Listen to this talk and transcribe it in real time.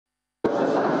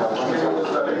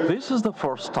This is the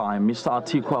first time Mr.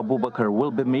 Atiku Abubakar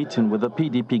will be meeting with the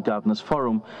PDP Governors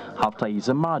Forum after his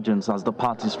emergence as the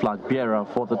party's flag bearer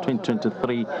for the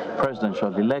 2023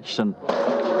 presidential election.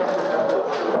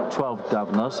 12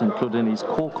 governors, including his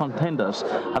co-contenders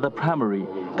at the primary,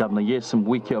 Governor Nyesom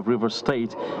Wike of Rivers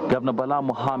State, Governor Bala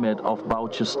Mohammed of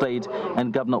Bauchi State,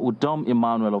 and Governor Udom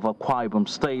Emmanuel of Akwa Ibom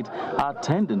State, are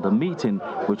attending the meeting,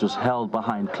 which was held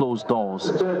behind closed doors.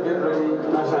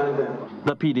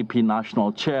 The PDP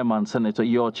National Chairman, Senator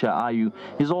Yoche Ayu,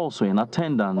 is also in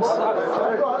attendance.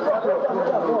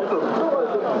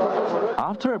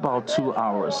 After about 2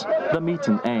 hours, the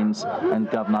meeting ends and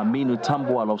Governor Aminu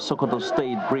Tambuwal of Sokoto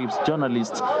State briefs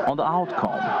journalists on the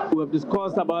outcome. We have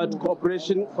discussed about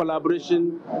cooperation,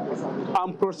 collaboration,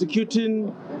 and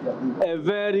prosecuting a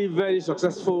very, very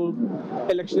successful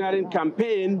electioneering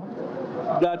campaign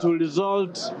that will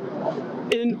result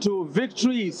into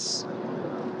victories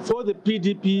for the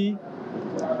PDP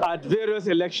at various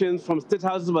elections from State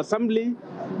Houses of Assembly,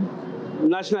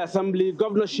 National Assembly,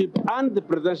 governorship, and the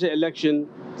presidential election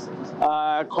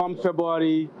come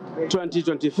February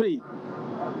 2023.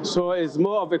 So it's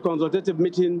more of a consultative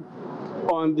meeting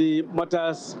on the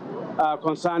matters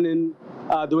concerning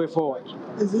the way forward.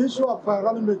 Is the issue of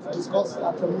running mate discussed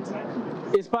at the meeting?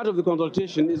 It's part of the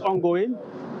consultation, it's ongoing,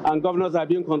 and governors are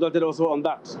being consulted also on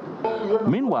that.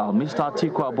 Meanwhile, Mr.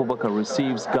 Atiku Abubakar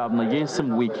receives Governor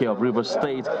Nyesom Wike of Rivers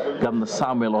State, Governor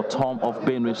Samuel Otom of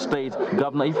Benue State,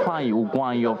 Governor Ifeanyi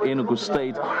Ugwanyi of Enugu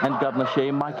State, and Governor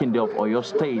Seyi Makinde of Oyo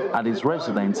State at his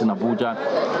residence in Abuja.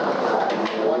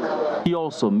 He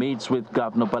also meets with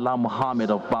Governor Bala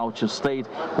Mohammed of Bauchi State,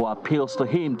 who appeals to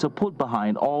him to put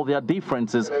behind all their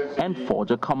differences and forge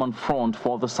a common front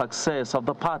for the success of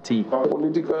the party.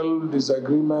 Political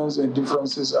disagreements and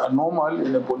differences are normal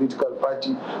in a political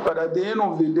party, but at the end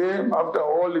of the day, after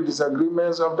all the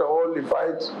disagreements, after all the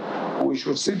fights, we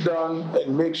should sit down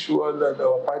and make sure that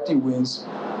our party wins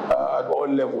at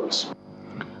all levels.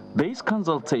 These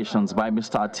consultations by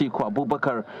Mr. Atiku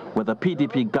Abubakar with the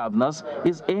PDP governors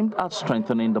is aimed at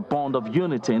strengthening the bond of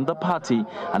unity in the party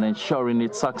and ensuring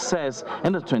its success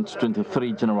in the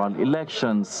 2023 general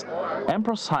elections.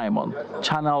 Emperor Simon,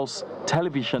 Channels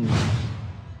Television.